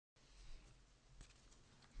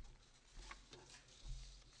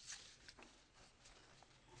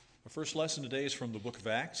First lesson today is from the book of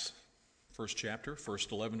Acts, first chapter,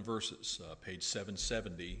 first 11 verses, page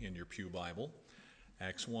 770 in your pew Bible.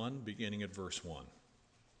 Acts 1, beginning at verse 1.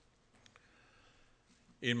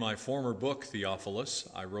 In my former book, Theophilus,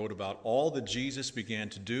 I wrote about all that Jesus began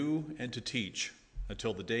to do and to teach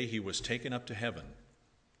until the day he was taken up to heaven,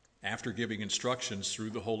 after giving instructions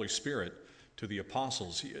through the Holy Spirit to the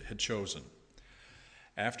apostles he had chosen.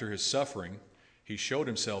 After his suffering, he showed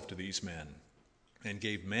himself to these men and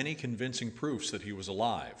gave many convincing proofs that he was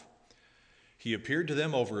alive. He appeared to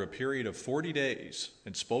them over a period of 40 days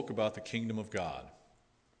and spoke about the kingdom of God.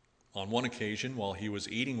 On one occasion, while he was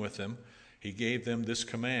eating with them, he gave them this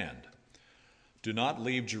command: "Do not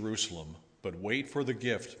leave Jerusalem, but wait for the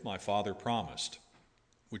gift my Father promised,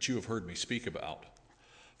 which you have heard me speak about.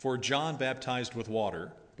 For John baptized with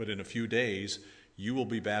water, but in a few days you will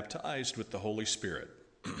be baptized with the Holy Spirit."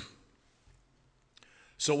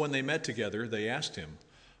 So when they met together, they asked him,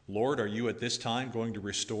 "Lord, are you at this time going to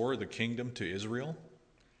restore the kingdom to Israel?"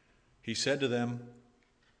 He said to them,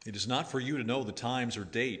 "It is not for you to know the times or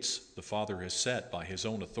dates the Father has set by his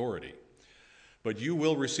own authority, but you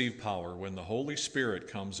will receive power when the Holy Spirit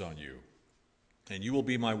comes on you, and you will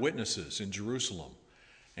be my witnesses in Jerusalem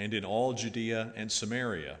and in all Judea and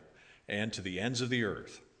Samaria and to the ends of the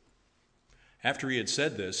earth." After he had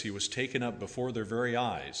said this, he was taken up before their very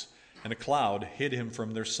eyes, and a cloud hid him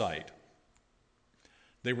from their sight.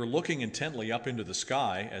 They were looking intently up into the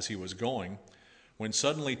sky as he was going, when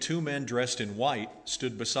suddenly two men dressed in white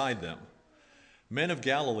stood beside them. "Men of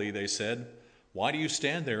Galilee," they said, "why do you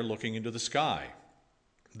stand there looking into the sky?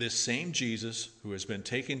 This same Jesus who has been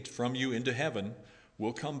taken from you into heaven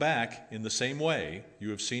will come back in the same way you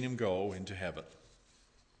have seen him go into heaven."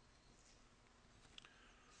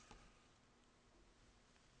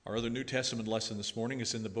 Our other New Testament lesson this morning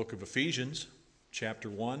is in the book of Ephesians, chapter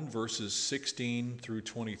 1, verses 16 through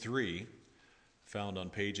 23, found on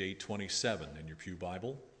page 827 in your pew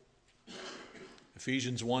Bible.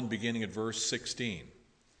 Ephesians 1, beginning at verse 16.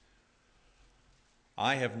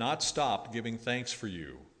 "I have not stopped giving thanks for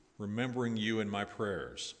you, remembering you in my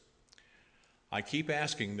prayers. I keep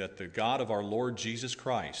asking that the God of our Lord Jesus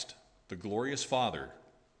Christ, the glorious Father,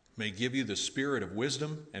 may give you the spirit of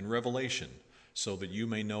wisdom and revelation, so that you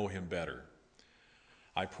may know him better.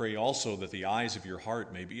 I pray also that the eyes of your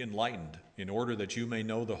heart may be enlightened, in order that you may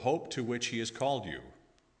know the hope to which he has called you,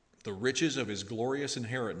 the riches of his glorious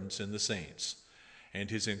inheritance in the saints, and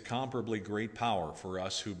his incomparably great power for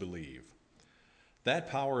us who believe. That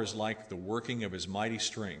power is like the working of his mighty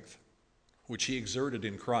strength, which he exerted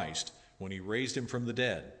in Christ when he raised him from the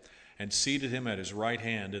dead and seated him at his right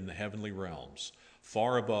hand in the heavenly realms,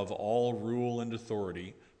 far above all rule and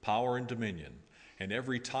authority, power and dominion, and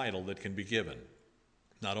every title that can be given,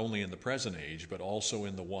 not only in the present age, but also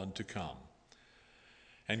in the one to come.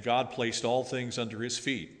 And God placed all things under his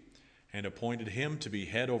feet, and appointed him to be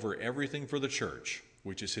head over everything for the church,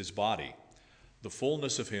 which is his body, the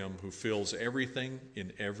fullness of him who fills everything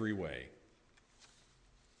in every way."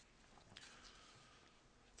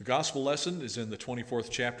 The gospel lesson is in the 24th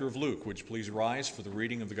chapter of Luke. Would you please rise for the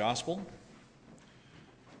reading of the gospel?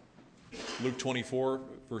 Luke 24,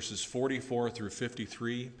 verses 44 through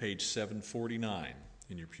 53, page 749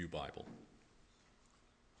 in your pew Bible.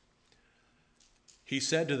 "He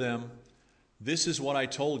said to them, 'This is what I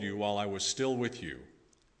told you while I was still with you.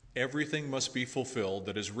 Everything must be fulfilled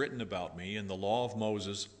that is written about me in the law of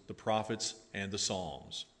Moses, the prophets, and the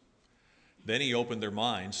Psalms.' Then he opened their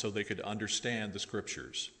minds so they could understand the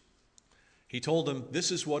scriptures. He told them,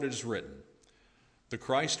 'This is what is written: the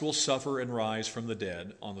Christ will suffer and rise from the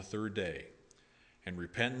dead on the third day, and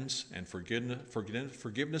repentance and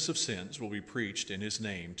forgiveness of sins will be preached in his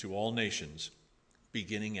name to all nations,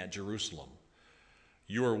 beginning at Jerusalem.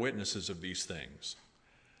 You are witnesses of these things.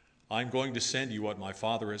 I'm going to send you what my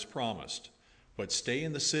Father has promised, but stay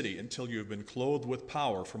in the city until you have been clothed with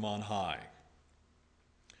power from on high.'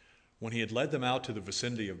 When he had led them out to the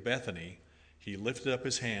vicinity of Bethany, he lifted up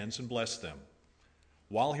his hands and blessed them.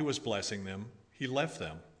 While he was blessing them, he left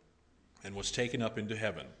them and was taken up into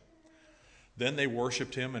heaven. Then they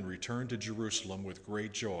worshipped him and returned to Jerusalem with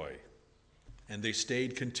great joy. And they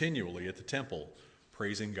stayed continually at the temple,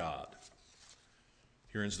 praising God."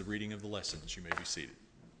 Here ends the reading of the lessons. You may be seated.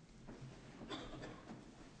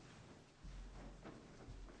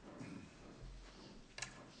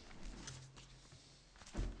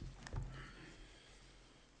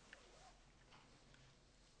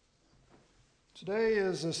 Today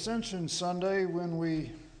is Ascension Sunday, when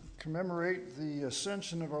we commemorate the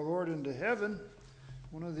ascension of our Lord into heaven.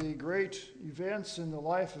 one of the great events in the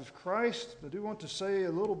life of Christ. I do want to say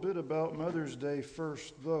a little bit about Mother's Day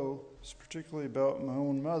first, though, it's particularly about my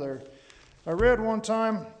own mother. I read one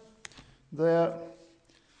time that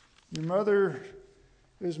your mother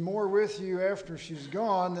is more with you after she's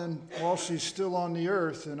gone than while she's still on the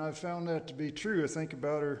earth, and I found that to be true. I think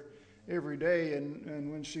about her every day,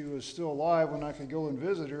 and when she was still alive, when I could go and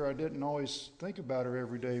visit her, I didn't always think about her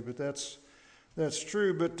every day, but that's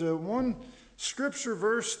true. But one scripture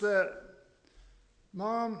verse that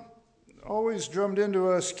Mom always drummed into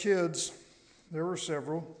us kids, there were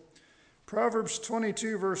several. Proverbs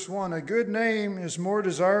 22, verse 1, a good name is more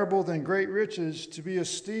desirable than great riches. To be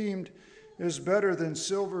esteemed is better than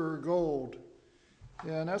silver or gold.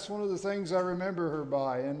 And that's one of the things I remember her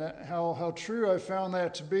by, and how true I found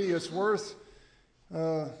that to be. It's worth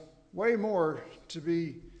way more to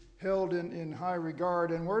be held in high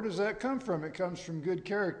regard. And where does that come from? It comes from good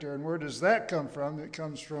character. And where does that come from? It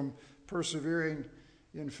comes from persevering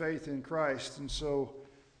in faith in Christ. And so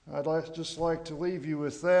I'd just like to leave you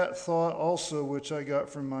with that thought also, which I got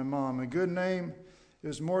from my mom. A good name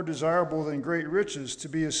is more desirable than great riches. To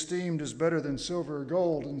be esteemed is better than silver or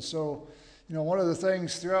gold. And so, one of the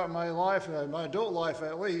things throughout my life, my adult life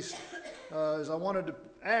at least, is I wanted to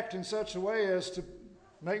act in such a way as to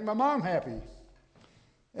make my mom happy.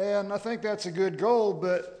 And I think that's a good goal,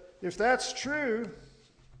 but if that's true,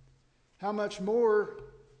 how much more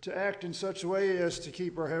to act in such a way as to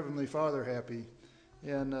keep our Heavenly Father happy?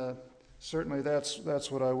 And certainly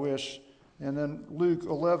that's what I wish. And then Luke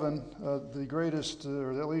 11, the greatest,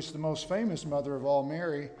 or at least the most famous mother of all,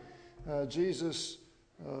 Mary, Jesus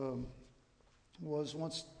was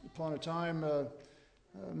once upon a time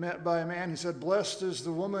met by a man. He said, blessed is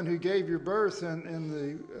the woman who gave you birth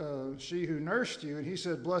and she who nursed you. And he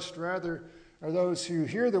said, blessed rather are those who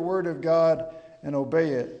hear the word of God and obey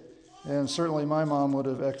it. And certainly my mom would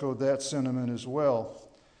have echoed that sentiment as well.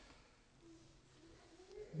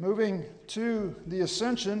 Moving to the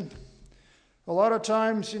Ascension, a lot of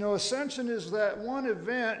times, Ascension is that one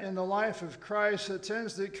event in the life of Christ that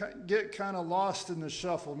tends to get kind of lost in the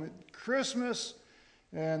shuffle. Christmas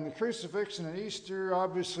and the crucifixion and Easter,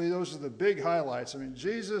 obviously, those are the big highlights.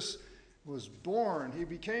 Jesus was born. He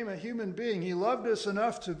became a human being. He loved us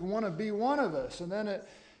enough to want to be one of us. And then at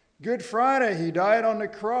Good Friday, he died on the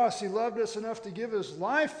cross. He loved us enough to give his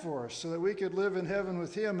life for us so that we could live in heaven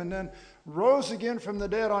with him. And then rose again from the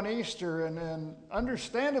dead on Easter. And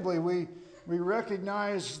understandably, we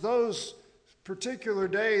recognize those particular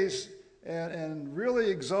days and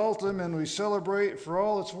really exalt them, and we celebrate for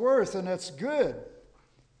all it's worth, and that's good.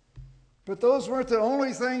 But those weren't the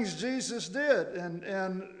only things Jesus did.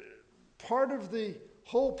 And part of the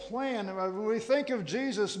whole plan, when we think of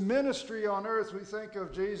Jesus' ministry on earth, we think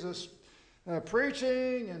of Jesus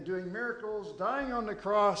preaching and doing miracles, dying on the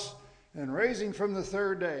cross, and raising from the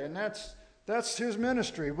third day. And that's his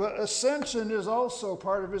ministry. But ascension is also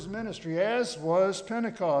part of his ministry, as was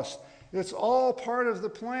Pentecost. It's all part of the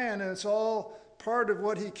plan, and it's all part of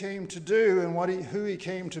what he came to do and who he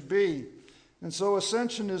came to be. And so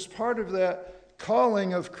ascension is part of that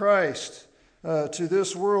calling of Christ to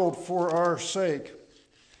this world for our sake.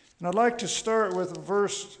 And I'd like to start with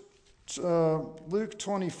Luke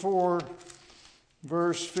 24,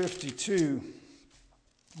 verse 52.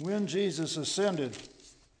 When Jesus ascended,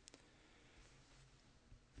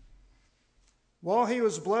 while he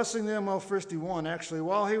was blessing them, 51 actually,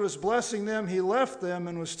 while he was blessing them, he left them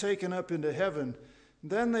and was taken up into heaven.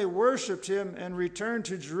 Then they worshiped him and returned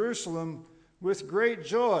to Jerusalem with great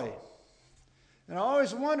joy. And I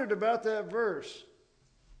always wondered about that verse.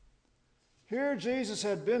 Here Jesus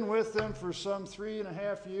had been with them for some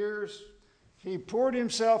 3.5 years. He poured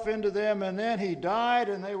himself into them, and then he died,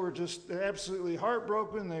 and they were just absolutely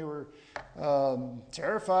heartbroken. They were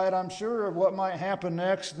terrified, I'm sure, of what might happen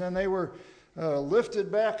next. And then they were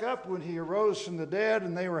lifted back up when he arose from the dead,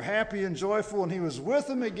 and they were happy and joyful, and he was with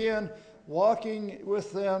them again, walking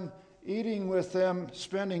with them, eating with them,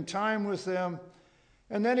 spending time with them.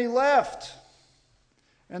 And then he left.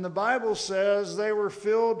 And the Bible says they were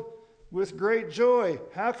filled with great joy.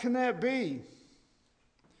 How can that be?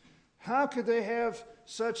 How could they have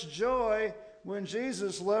such joy when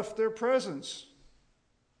Jesus left their presence?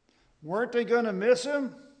 Weren't they going to miss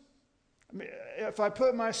him? If I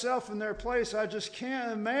put myself in their place, I just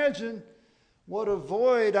can't imagine what a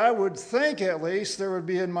void, I would think at least, there would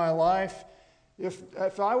be in my life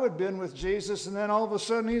if I would have been with Jesus and then all of a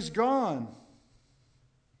sudden he's gone.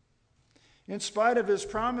 In spite of his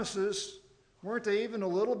promises, weren't they even a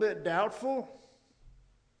little bit doubtful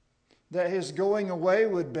that his going away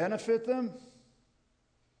would benefit them?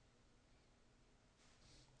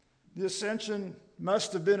 The ascension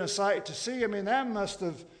must have been a sight to see. I mean, that must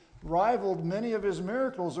have rivaled many of his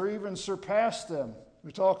miracles or even surpassed them.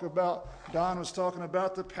 Don was talking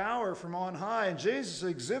about the power from on high, and Jesus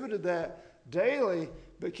exhibited that daily.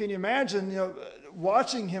 But can you imagine,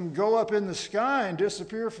 watching him go up in the sky and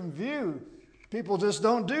disappear from view? People just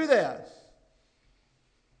don't do that.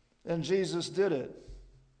 And Jesus did it.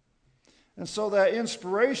 And so that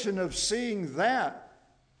inspiration of seeing that,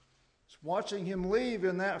 watching him leave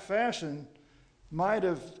in that fashion, might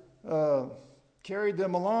have carried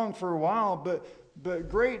them along for a while, but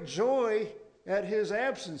great joy at his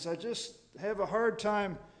absence. I just have a hard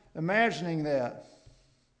time imagining that.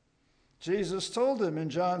 Jesus told them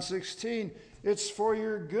in John 16, "It's for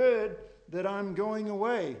your good that I'm going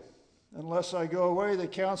away. Unless I go away, the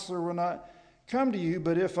counselor will not come to you,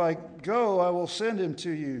 but if I go, I will send him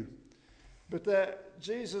to you." But that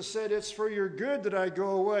Jesus said, "It's for your good that I go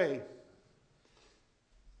away."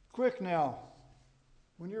 Quick now,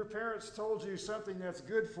 when your parents told you something that's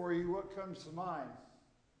good for you, what comes to mind?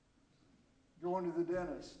 Going to the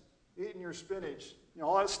dentist, eating your spinach,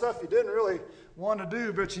 all that stuff you didn't really want to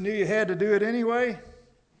do, but you knew you had to do it anyway.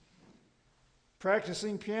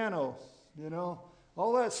 Practicing piano,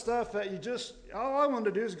 all that stuff that all I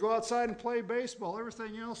wanted to do is go outside and play baseball.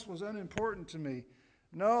 Everything else was unimportant to me.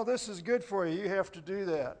 No, this is good for you. You have to do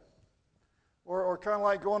that. Or kind of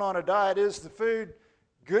like going on a diet. Is the food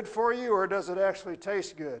good for you, or does it actually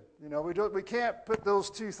taste good? We can't put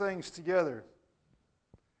those two things together.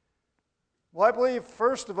 Well, I believe,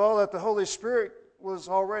 first of all, that the Holy Spirit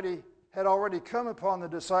had already come upon the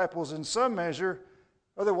disciples in some measure.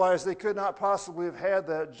 Otherwise, they could not possibly have had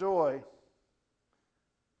that joy.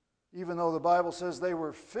 Even though the Bible says they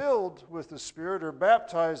were filled with the Spirit or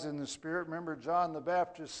baptized in the Spirit. Remember, John the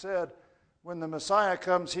Baptist said, when the Messiah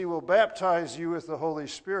comes, he will baptize you with the Holy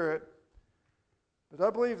Spirit. But I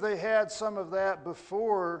believe they had some of that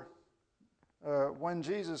before when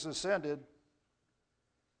Jesus ascended.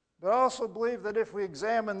 But I also believe that if we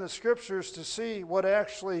examine the Scriptures to see what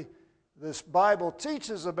actually this Bible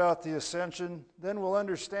teaches about the ascension, then we'll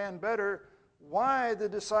understand better why the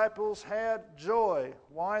disciples had joy,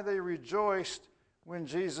 why they rejoiced when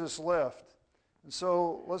Jesus left. And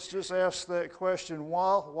so let's just ask that question,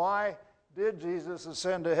 why did Jesus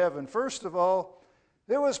ascend to heaven? First of all,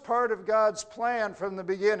 it was part of God's plan from the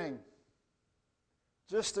beginning.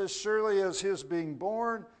 Just as surely as his being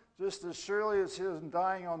born, just as surely as his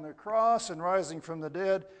dying on the cross and rising from the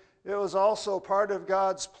dead, it was also part of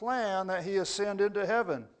God's plan that he ascend into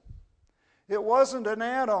heaven. It wasn't an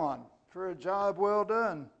add-on for a job well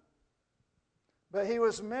done, but he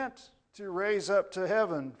was meant to raise up to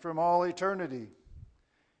heaven from all eternity.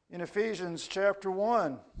 In Ephesians chapter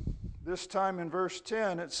 1, this time in verse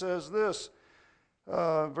 10, it says this,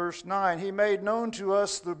 verse 9, "He made known to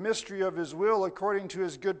us the mystery of his will according to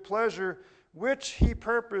his good pleasure, which he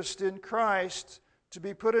purposed in Christ to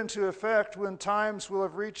be put into effect when times will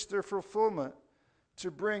have reached their fulfillment,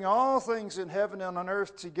 to bring all things in heaven and on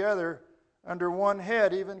earth together under one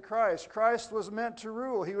head, even Christ." Christ was meant to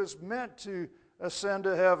rule. He was meant to ascend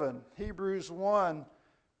to heaven. Hebrews 1,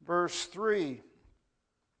 verse 3.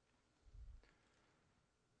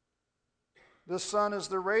 "The Son is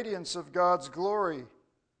the radiance of God's glory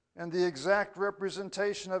and the exact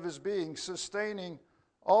representation of his being, sustaining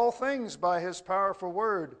all things by his powerful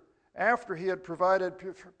word. After he had provided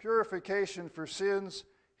purification for sins,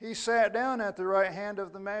 he sat down at the right hand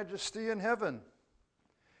of the Majesty in heaven."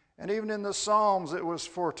 And even in the Psalms it was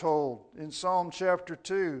foretold. In Psalm chapter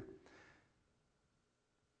 2,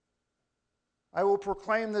 "I will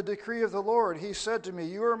proclaim the decree of the Lord. He said to me,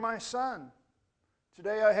 'You are my son.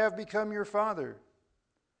 Today I have become your father.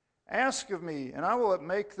 Ask of me, and I will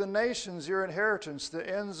make the nations your inheritance, the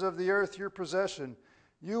ends of the earth your possession.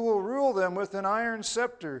 You will rule them with an iron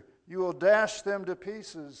scepter. You will dash them to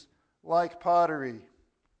pieces like pottery.'"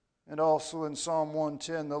 And also in Psalm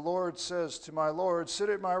 110, "The Lord says to my Lord, 'Sit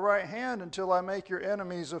at my right hand until I make your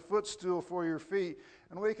enemies a footstool for your feet.'"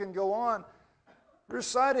 And we can go on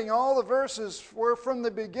reciting all the verses where from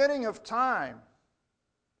the beginning of time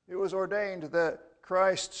it was ordained that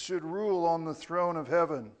Christ should rule on the throne of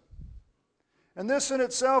heaven. And this in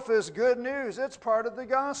itself is good news. It's part of the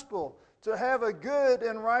gospel, to have a good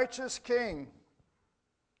and righteous king.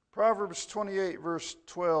 Proverbs 28, verse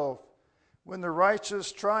 12. "When the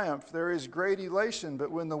righteous triumph, there is great elation,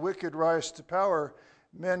 but when the wicked rise to power,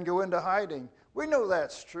 men go into hiding." We know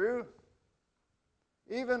that's true,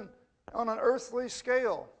 even on an earthly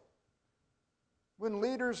scale. When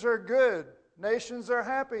leaders are good, nations are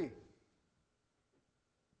happy.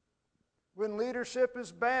 When leadership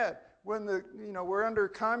is bad, when we're under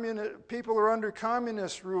people are under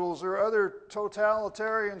communist rules or other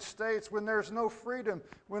totalitarian states, when there's no freedom,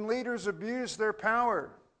 when leaders abuse their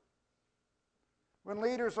power, when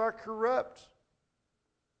leaders are corrupt,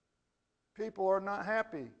 people are not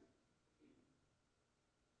happy.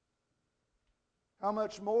 How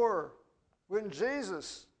much more when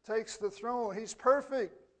Jesus takes the throne? He's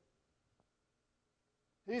perfect.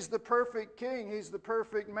 He's the perfect king. He's the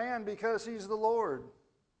perfect man because he's the Lord.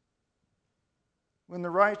 When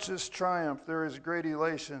the righteous triumph, there is great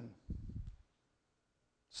elation.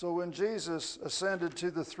 So when Jesus ascended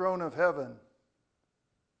to the throne of heaven,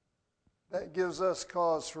 that gives us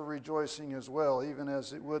cause for rejoicing as well, even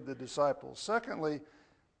as it would the disciples. Secondly,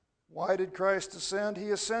 why did Christ ascend?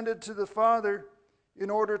 He ascended to the Father in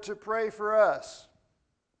order to pray for us.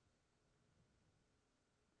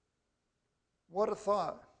 What a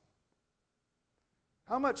thought.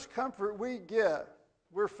 How much comfort we get.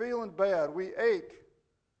 We're feeling bad. We ache.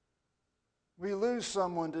 We lose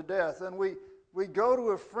someone to death. And we go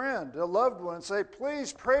to a friend, a loved one, and say,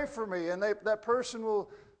 please pray for me. And that person will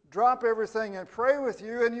drop everything and pray with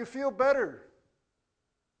you, and you feel better.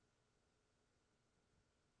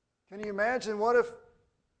 Can you imagine what if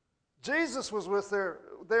Jesus was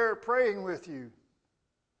there praying with you?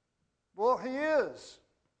 Well, he is.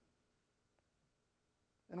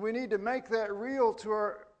 And we need to make that real to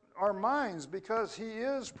our minds because he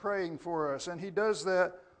is praying for us, and he does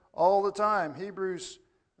that all the time. Hebrews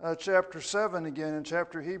chapter 7 again,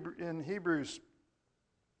 in Hebrews.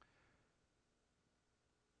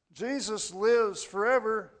 Jesus lives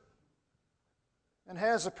forever and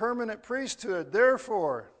has a permanent priesthood.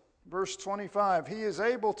 Therefore, verse 25, he is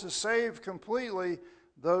able to save completely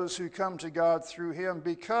those who come to God through him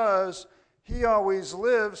because he always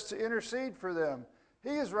lives to intercede for them.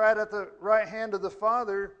 He is right at the right hand of the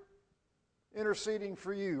Father interceding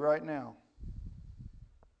for you right now.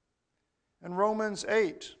 In Romans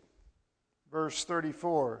 8, verse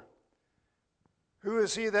 34, who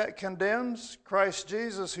is he that condemns? Christ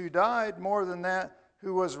Jesus, who died, more than that,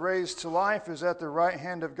 who was raised to life, is at the right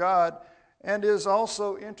hand of God and is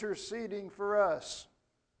also interceding for us.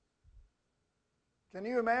 Can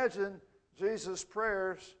you imagine Jesus'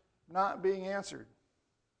 prayers not being answered?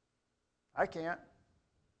 I can't.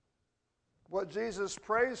 What Jesus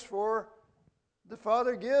prays for, the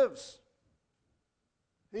Father gives.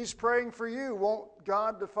 He's praying for you. Won't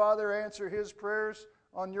God the Father answer his prayers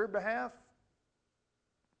on your behalf?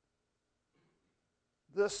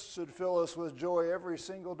 This should fill us with joy every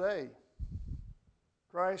single day.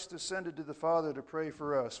 Christ ascended to the Father to pray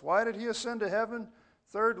for us. Why did he ascend to heaven?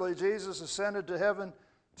 Thirdly, Jesus ascended to heaven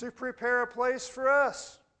to prepare a place for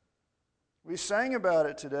us. We sang about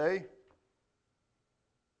it today.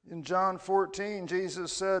 In John 14,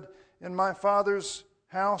 Jesus said, in my Father's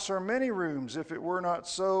house are many rooms. If it were not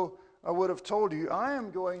so, I would have told you. I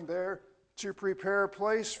am going there to prepare a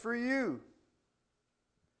place for you.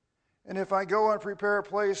 And if I go and prepare a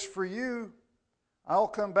place for you, I'll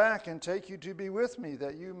come back and take you to be with me,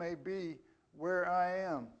 that you may be where I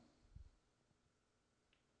am.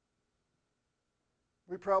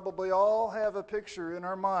 We probably all have a picture in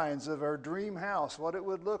our minds of our dream house, what it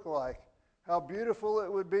would look like, how beautiful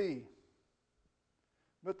it would be.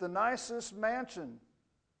 But the nicest mansion,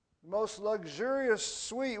 the most luxurious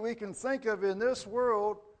suite we can think of in this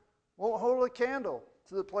world won't hold a candle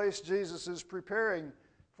to the place Jesus is preparing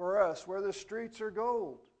for us, where the streets are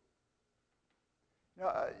gold.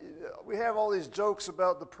 Now, we have all these jokes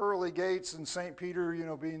about the pearly gates and St. Peter,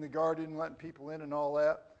 being the guardian and letting people in and all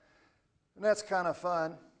that. And that's kind of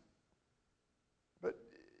fun. But,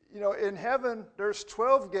 in heaven, there's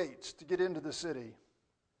 12 gates to get into the city.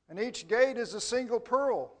 And each gate is a single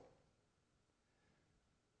pearl.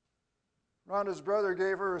 Rhonda's brother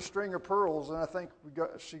gave her a string of pearls, and I think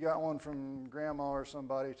she got one from Grandma or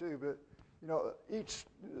somebody too. But,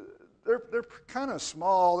 they're kind of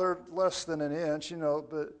small. They're less than an inch,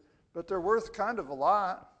 but they're worth kind of a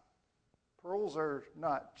lot. Pearls are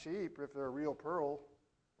not cheap if they're a real pearl.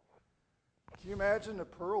 Can you imagine a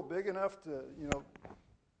pearl big enough to,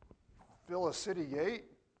 fill a city gate?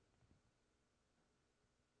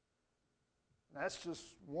 That's just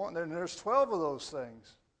one. And there's 12 of those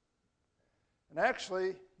things. And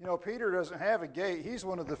actually, Peter doesn't have a gate. He's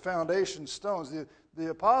one of the foundation stones. The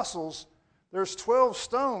apostles, there's 12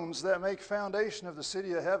 stones that make foundation of the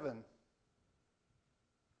city of heaven.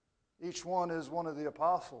 Each one is one of the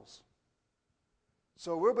apostles.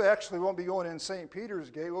 So we won't be going in St. Peter's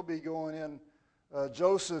gate. We'll be going in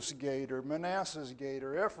Joseph's gate or Manasseh's gate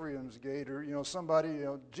or Ephraim's gate or,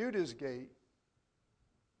 Judah's gate.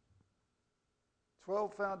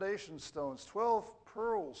 12 foundation stones, 12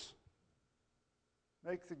 pearls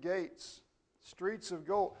make the gates, streets of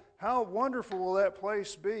gold. How wonderful will that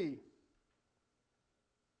place be?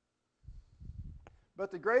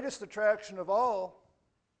 But the greatest attraction of all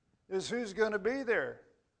is who's going to be there.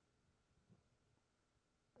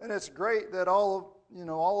 And it's great that all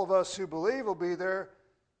of us who believe will be there,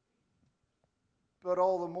 but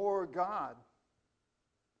all the more God,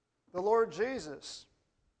 the Lord Jesus.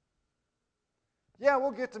 Yeah,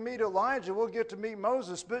 we'll get to meet Elijah, we'll get to meet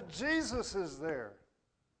Moses, but Jesus is there.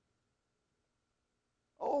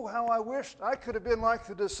 Oh, how I wished I could have been like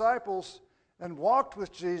the disciples and walked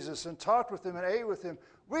with Jesus and talked with Him and ate with Him.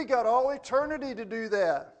 We got all eternity to do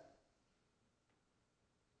that.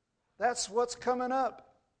 That's what's coming up.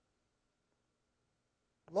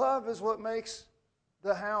 Love is what makes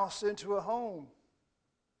the house into a home.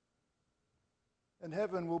 And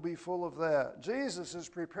heaven will be full of that. Jesus is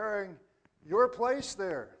preparing your place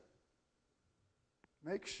there.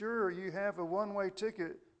 Make sure you have a one-way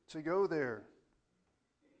ticket to go there.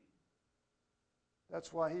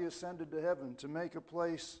 That's why He ascended to heaven, to make a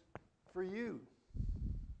place for you.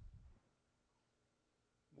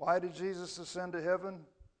 Why did Jesus ascend to heaven?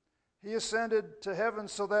 He ascended to heaven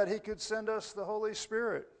so that He could send us the Holy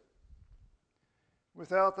Spirit.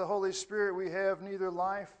 Without the Holy Spirit, we have neither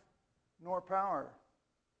life nor power.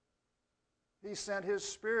 He sent His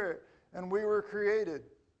Spirit, and we were created.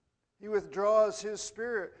 He withdraws His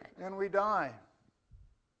Spirit, and we die.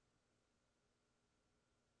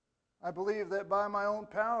 I believe that by my own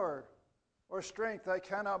power or strength I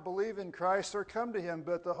cannot believe in Christ or come to Him,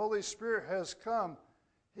 but the Holy Spirit has come.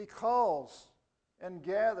 He calls and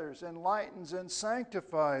gathers, enlightens, and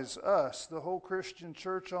sanctifies us, the whole Christian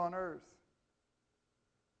church on earth.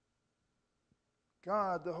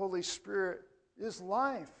 God, the Holy Spirit, is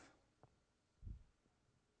life.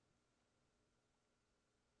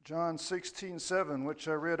 John 16:7, which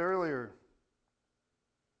I read earlier.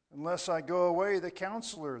 Unless I go away, the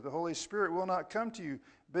Counselor, the Holy Spirit, will not come to you.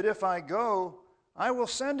 But if I go, I will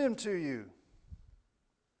send Him to you.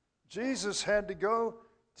 Jesus had to go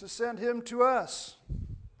to send Him to us.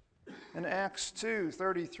 In Acts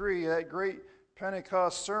 2:33, that great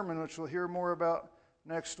Pentecost sermon, which we'll hear more about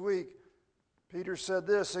next week, Peter said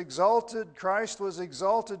this, Christ was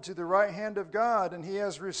exalted to the right hand of God, and He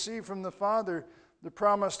has received from the Father the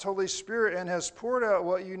promised Holy Spirit and has poured out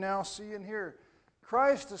what you now see and hear.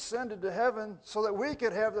 Christ ascended to heaven so that we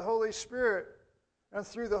could have the Holy Spirit, and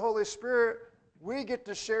through the Holy Spirit, we get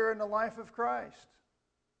to share in the life of Christ.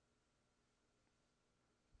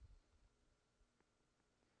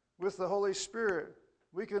 With the Holy Spirit,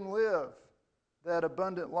 we can live that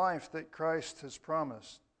abundant life that Christ has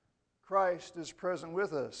promised. Christ is present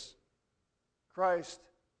with us. Christ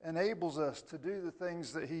enables us to do the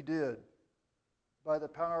things that He did by the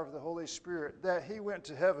power of the Holy Spirit that He went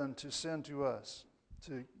to heaven to send to us.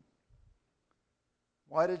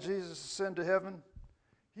 Why did Jesus ascend to heaven?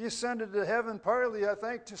 He ascended to heaven partly, I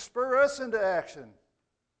think, to spur us into action.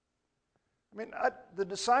 I mean, the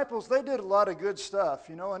disciples, they did a lot of good stuff,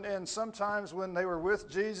 and sometimes when they were with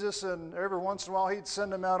Jesus, and every once in a while He'd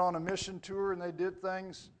send them out on a mission tour, and they did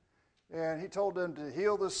things. And He told them to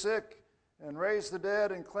heal the sick and raise the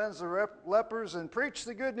dead and cleanse the lepers and preach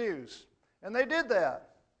the good news. And they did that.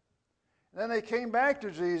 And then they came back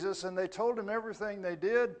to Jesus and they told Him everything they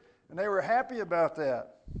did, and they were happy about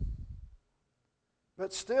that.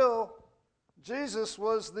 But still, Jesus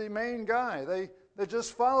was the main guy. They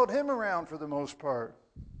just followed Him around for the most part.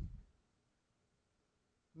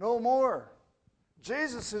 No more.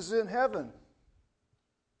 Jesus is in heaven.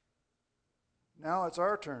 Now it's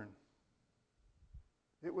our turn.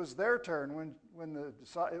 It was their turn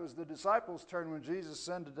it was the disciples' turn when Jesus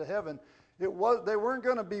ascended to heaven. They weren't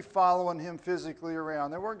going to be following Him physically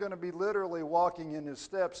around. They weren't going to be literally walking in His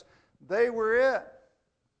steps. They were it.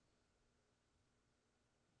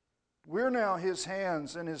 We're now His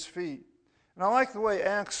hands and His feet. And I like the way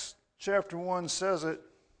Acts chapter 1 says it,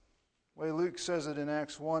 the way Luke says it in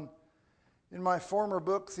Acts 1. In my former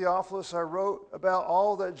book, Theophilus, I wrote about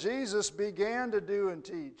all that Jesus began to do and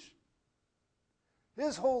teach.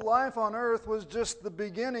 His whole life on earth was just the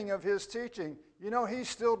beginning of His teaching. He's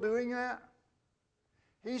still doing that.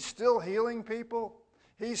 He's still healing people.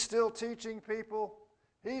 He's still teaching people.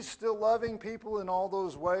 He's still loving people in all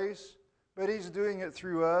those ways. But He's doing it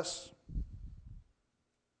through us.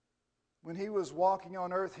 When He was walking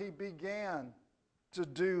on earth, He began to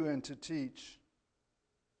do and to teach.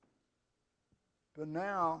 But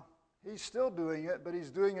now, He's still doing it, but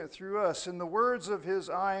He's doing it through us. In the words of His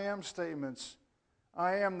I am statements,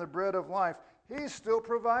 I am the bread of life, He's still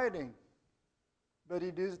providing. But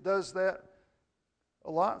He does that a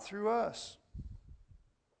lot through us.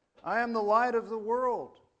 I am the light of the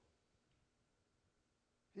world.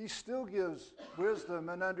 He still gives wisdom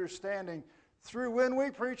and understanding through when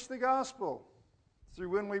we preach the gospel, through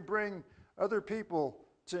when we bring other people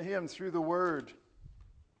to Him through the Word.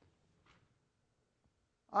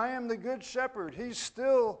 I am the good shepherd. He's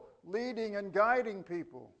still leading and guiding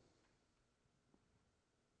people.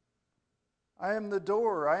 I am the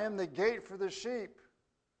door. I am the gate for the sheep.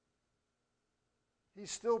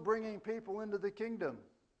 He's still bringing people into the kingdom.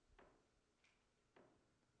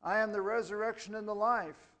 I am the resurrection and the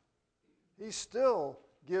life. He still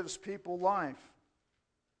gives people life.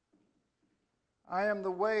 I am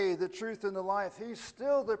the way, the truth, and the life. He's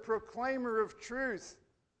still the proclaimer of truth,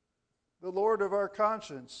 the Lord of our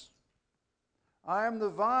conscience. I am the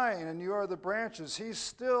vine, and you are the branches. He's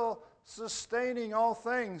still sustaining all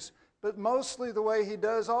things, but mostly the way He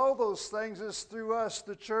does all those things is through us,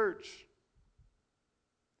 the church.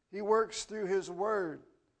 He works through His Word,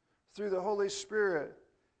 through the Holy Spirit,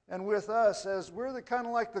 and with us, as we're the kind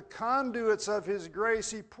of like the conduits of His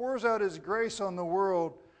grace. He pours out His grace on the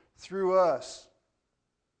world through us.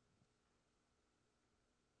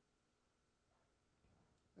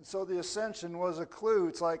 And so the ascension was a clue.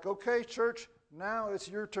 It's like, okay, church, now it's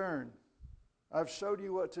your turn. I've showed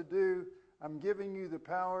you what to do. I'm giving you the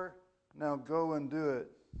power. Now go and do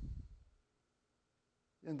it.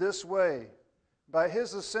 In this way, by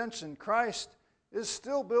His ascension, Christ is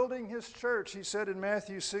still building His church. He said in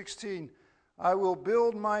Matthew 16, I will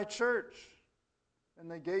build my church, and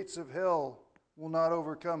the gates of hell will not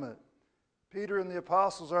overcome it. Peter and the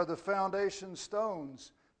apostles are the foundation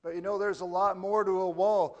stones. But you know, there's a lot more to a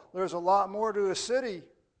wall. There's a lot more to a city.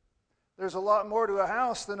 There's a lot more to a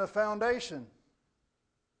house than a foundation.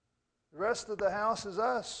 The rest of the house is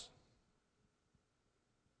us.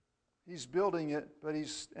 He's building it, but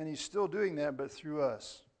he's still doing that, but through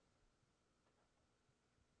us.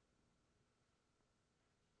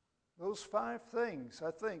 Those 5 things, I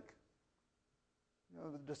think,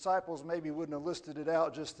 the disciples maybe wouldn't have listed it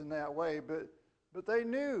out just in that way, but they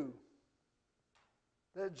knew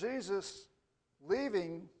that Jesus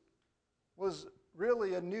leaving was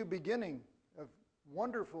really a new beginning of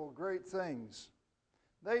wonderful, great things.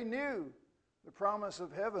 They knew the promise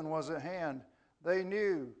of heaven was at hand. They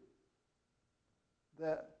knew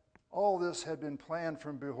that all this had been planned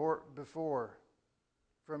from before,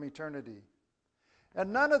 from eternity.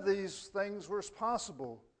 And none of these things were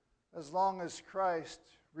possible as long as Christ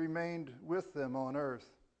remained with them on earth.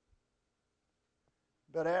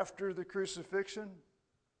 But after the crucifixion,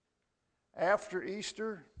 after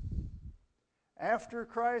Easter, after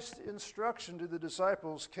Christ's instruction to the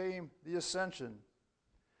disciples came the ascension,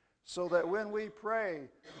 so that when we pray,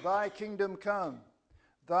 Thy kingdom come,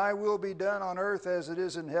 Thy will be done on earth as it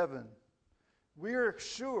is in heaven, we are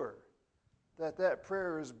sure that that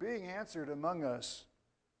prayer is being answered among us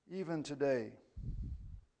even today.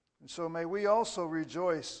 And so may we also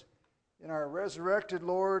rejoice in our resurrected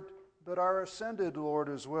Lord, but our ascended Lord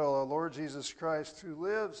as well, our Lord Jesus Christ, who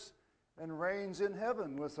lives and reigns in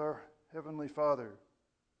heaven with our Heavenly Father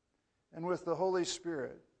and with the Holy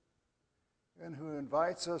Spirit, and who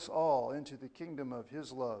invites us all into the kingdom of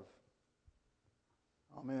His love.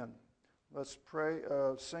 Amen. Let's pray,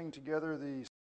 sing together the